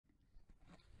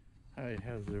Hi,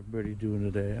 how's everybody doing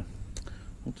today?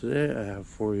 Well, today I have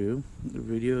for you a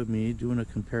video of me doing a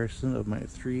comparison of my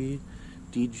 3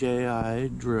 DJI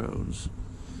drones.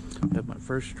 I have my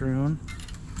first drone,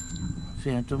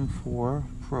 Phantom 4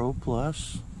 Pro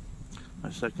Plus. My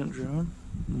second drone,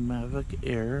 the Mavic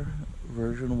Air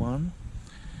version 1.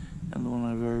 And the one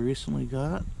I very recently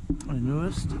got, my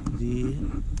newest, the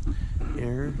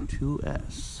Air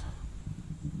 2S.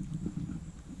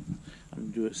 I'm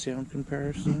going to do a sound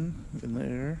comparison in the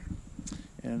air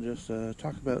and just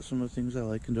talk about some of the things I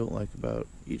like and don't like about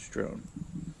each drone.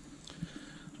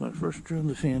 So my first drone,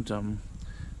 the Phantom,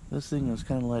 this thing is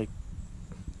kind of like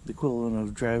the equivalent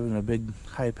of driving a big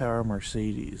high-power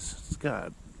Mercedes. It's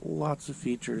got lots of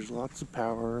features, lots of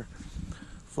power,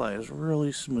 flies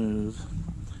really smooth,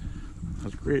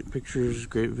 has great pictures,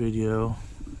 great video.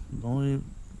 The only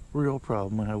real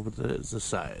problem I have with it is the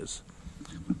size.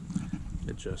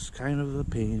 It's just kind of a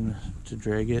pain to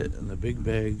drag it in the big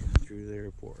bag through the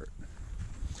airport.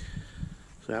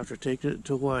 So after taking it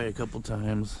to Hawaii a couple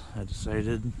times, I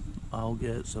decided I'll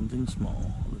get something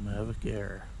small, the Mavic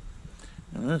Air.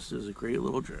 And this is a great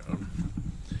little drone.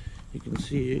 You can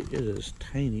see it is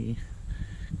tiny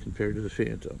compared to the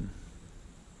Phantom.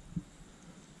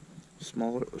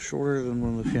 Smaller, shorter than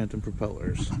one of the Phantom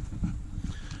propellers.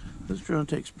 This drone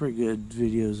takes pretty good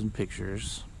videos and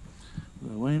pictures.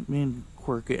 The main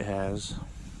quirk it has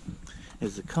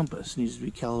is the compass needs to be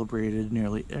calibrated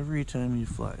nearly every time you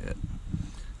fly it.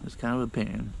 It's kind of a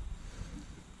pain.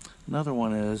 Another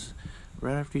one is,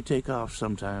 right after you take off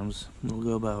sometimes, it'll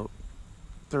go about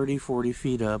 30-40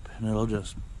 feet up and it'll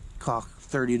just cock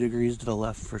 30 degrees to the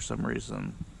left for some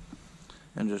reason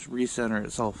and just recenter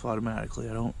itself automatically.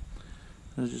 It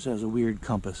just has a weird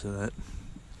compass in it.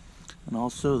 And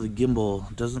also the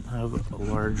gimbal doesn't have a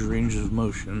large range of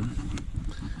motion.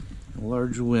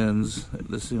 Large winds,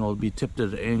 this thing will be tipped at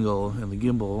an angle and the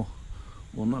gimbal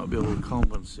will not be able to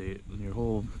compensate, and your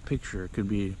whole picture could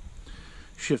be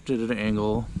shifted at an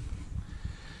angle.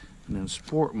 And in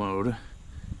sport mode,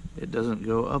 it doesn't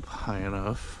go up high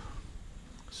enough,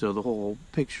 so the whole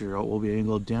picture will be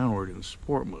angled downward in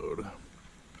sport mode.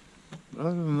 But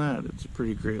other than that, it's a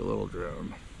pretty great little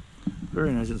drone.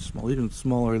 Very nice and small, even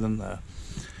smaller than the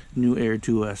new Air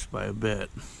 2S by a bit.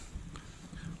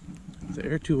 The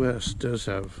Air 2S does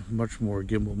have much more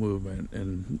gimbal movement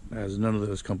and has none of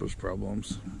those compass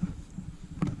problems.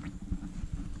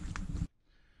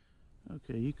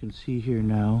 Okay, you can see here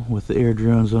now with the Air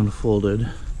drones unfolded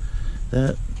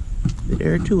that the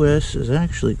Air 2S is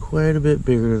actually quite a bit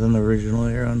bigger than the original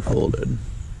Air unfolded.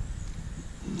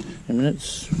 I mean,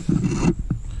 it's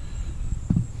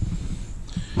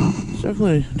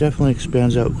definitely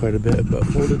expands out quite a bit, but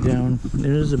folded down, it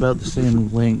is about the same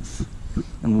length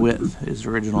and width as the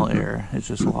original Air. It's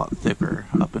just a lot thicker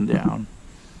up and down.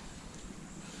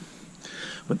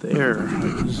 But the Air,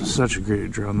 this is such a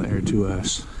great drone, the Air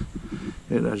 2S.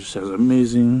 It just has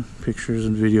amazing pictures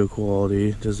and video quality.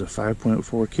 It does a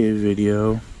 5.4K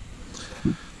video.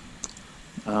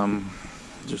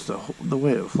 Just the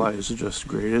way it flies is just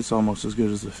great. It's almost as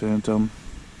good as the Phantom.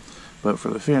 But for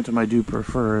the Phantom, I do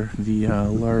prefer the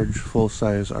large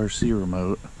full-size RC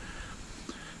remote,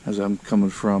 as I'm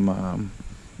coming from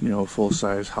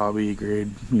full-size hobby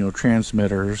grade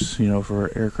transmitters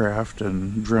for aircraft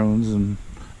and drones and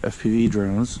FPV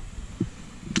drones.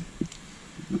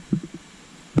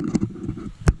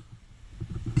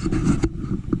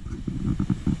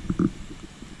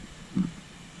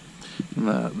 And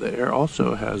the Air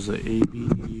also has the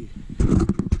ABE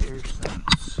air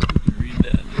sense. You can read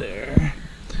that there.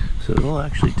 So it'll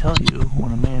actually tell you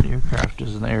when a manned aircraft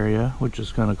is in the area, which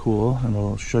is kind of cool, and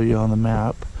it'll show you on the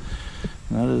map.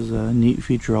 And that is a neat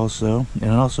feature also. And it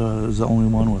also is the only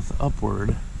one with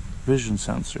upward vision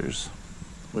sensors,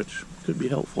 which could be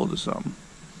helpful to some.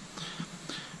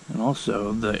 And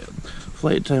also the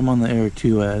flight time on the Air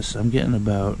 2S, I'm getting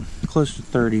about close to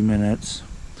 30 minutes.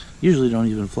 Usually don't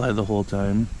even fly the whole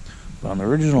time. But on the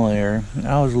original Air,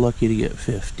 I was lucky to get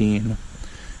 15.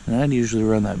 And I'd usually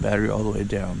run that battery all the way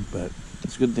down, but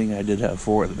it's a good thing I did have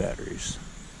 4 of the batteries.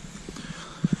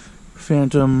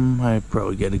 Phantom, I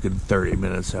probably get a good 30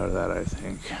 minutes out of that, I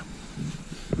think.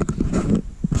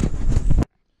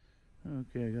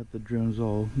 Okay, I got the drones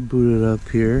all booted up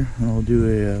here. I'll do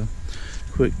a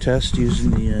quick test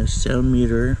using the sound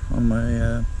meter on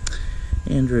my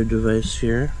Android device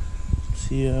here.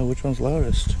 See which one's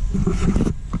loudest.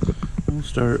 We'll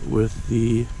start with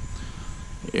the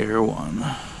Air one.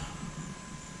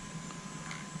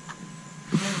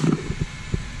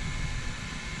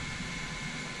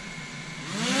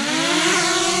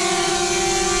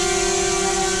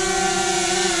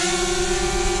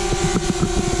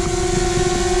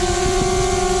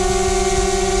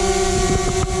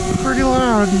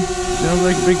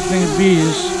 big thing of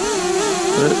bees,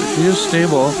 but she is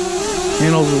stable.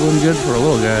 Handles the wind good for a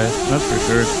little guy, that's for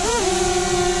sure.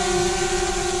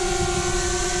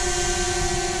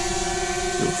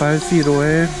 So 5 feet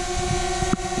away,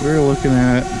 we're looking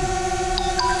at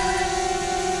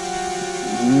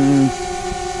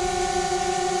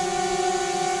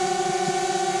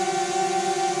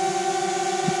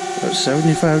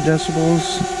 75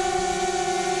 decibels,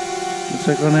 looks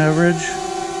like on average.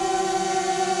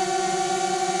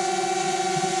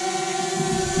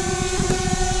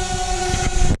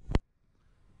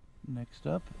 Next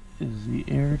up is the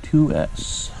Air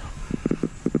 2S.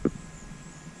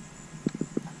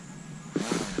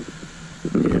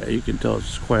 Yeah, you can tell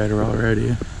it's quieter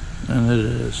already, and it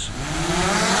is.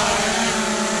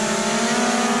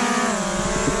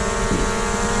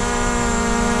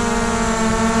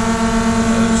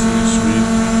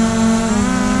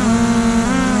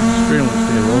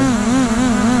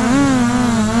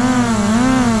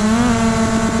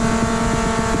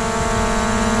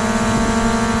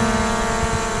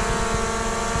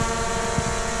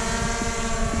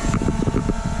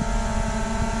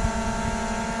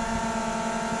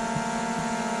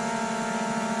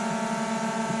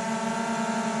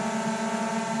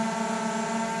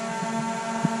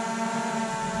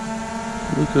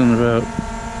 Looking about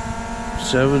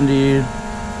 70,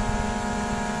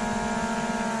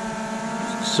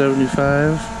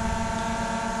 75.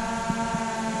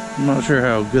 I'm not sure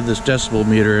how good this decibel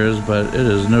meter is, but it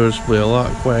is noticeably a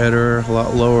lot quieter, a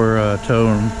lot lower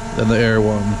tone than the Air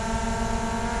one.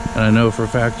 And I know for a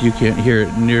fact you can't hear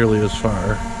it nearly as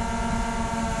far.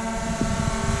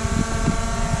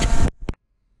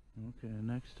 Okay,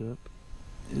 next up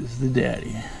is the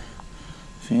Daddy.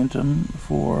 Phantom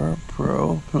 4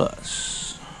 Pro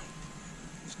Plus.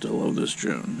 Still love this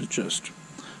drone. It's just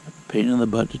a pain in the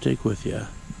butt to take with you.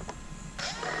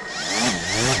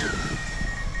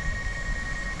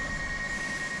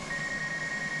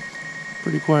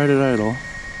 Pretty quiet at idle.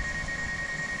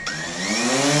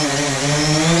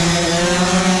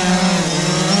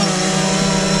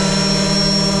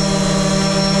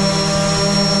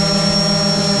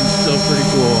 It's still pretty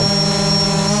cool.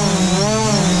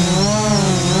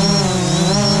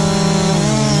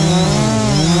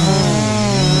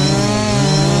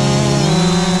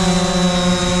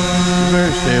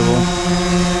 Very stable.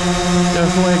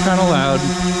 Definitely kind of loud.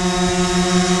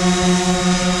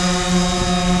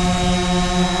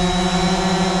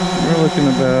 We're looking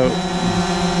about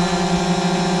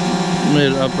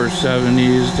mid-upper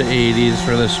 70s to 80s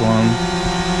for this one.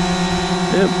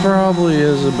 It probably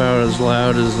is about as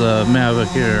loud as the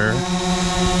Mavic Air.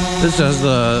 This has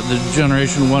the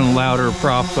Generation 1 louder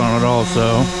props on it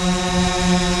also.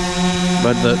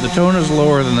 But the tone is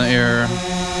lower than the Air,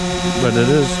 but it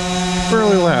is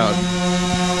fairly loud.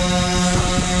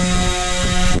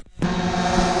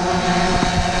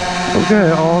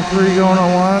 Okay, all three going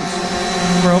at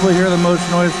once. Probably hear the most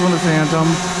noise from the Phantom.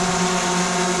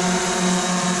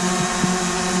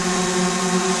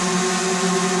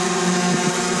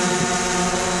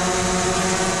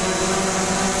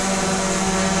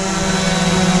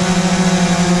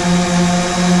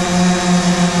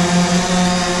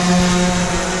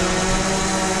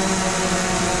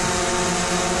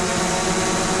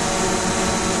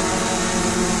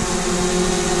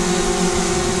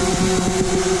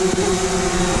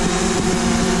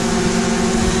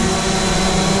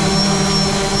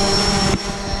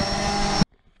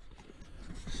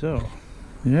 So,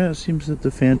 yeah, it seems that the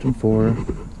Phantom 4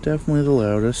 definitely the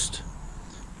loudest.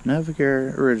 Mavic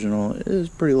Air original is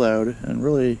pretty loud and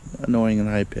really annoying and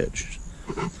high pitched.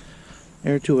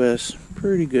 Air 2S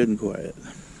pretty good and quiet.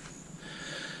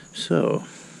 So,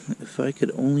 if I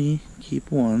could only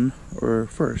keep one, or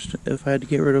first, if I had to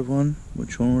get rid of one,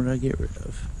 which one would I get rid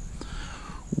of?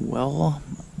 Well,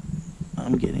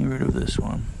 I'm getting rid of this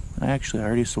one. I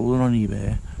already sold it on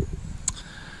eBay.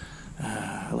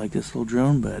 I like this little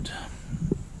drone, but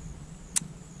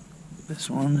this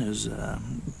one is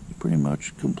pretty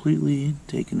much completely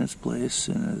taken its place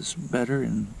and is better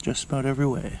in just about every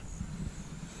way.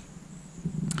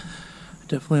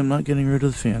 Definitely I'm not getting rid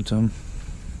of the Phantom.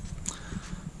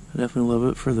 I definitely love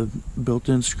it for the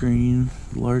built-in screen,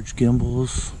 large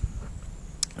gimbals,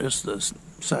 just the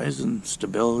size and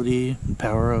stability and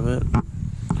power of it.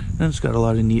 And it's got a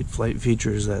lot of neat flight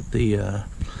features that the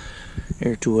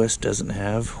Air 2S doesn't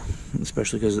have,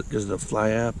 especially because of the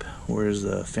fly app, whereas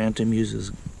the Phantom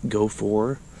uses Go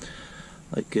 4.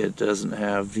 Like, it doesn't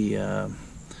have the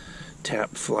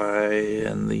tap fly,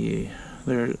 and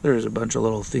there's a bunch of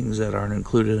little things that aren't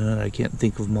included in it. I can't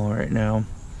think of them all right now,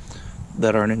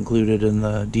 that aren't included in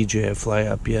the DJI Fly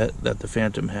app yet that the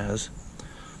Phantom has.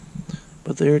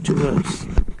 But the Air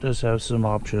 2S does have some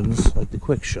options, like the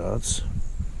quick shots,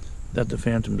 that the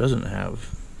Phantom doesn't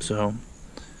have. So,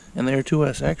 and the Air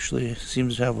 2S actually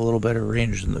seems to have a little better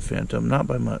range than the Phantom, not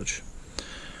by much.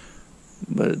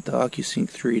 But the OcuSync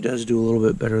 3 does do a little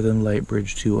bit better than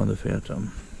Lightbridge 2 on the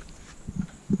Phantom.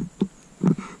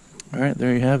 Alright,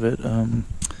 there you have it. My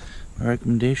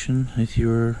recommendation, if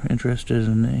you're interested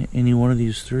in any one of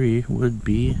these three, would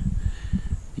be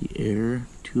the Air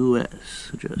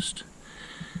 2S. Just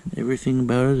everything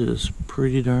about it is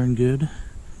pretty darn good.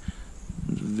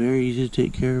 It's very easy to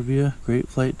take care of you. Great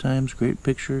flight times, great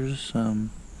pictures,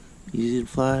 easy to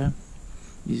fly,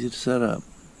 easy to set up.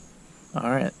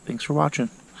 Alright, thanks for watching.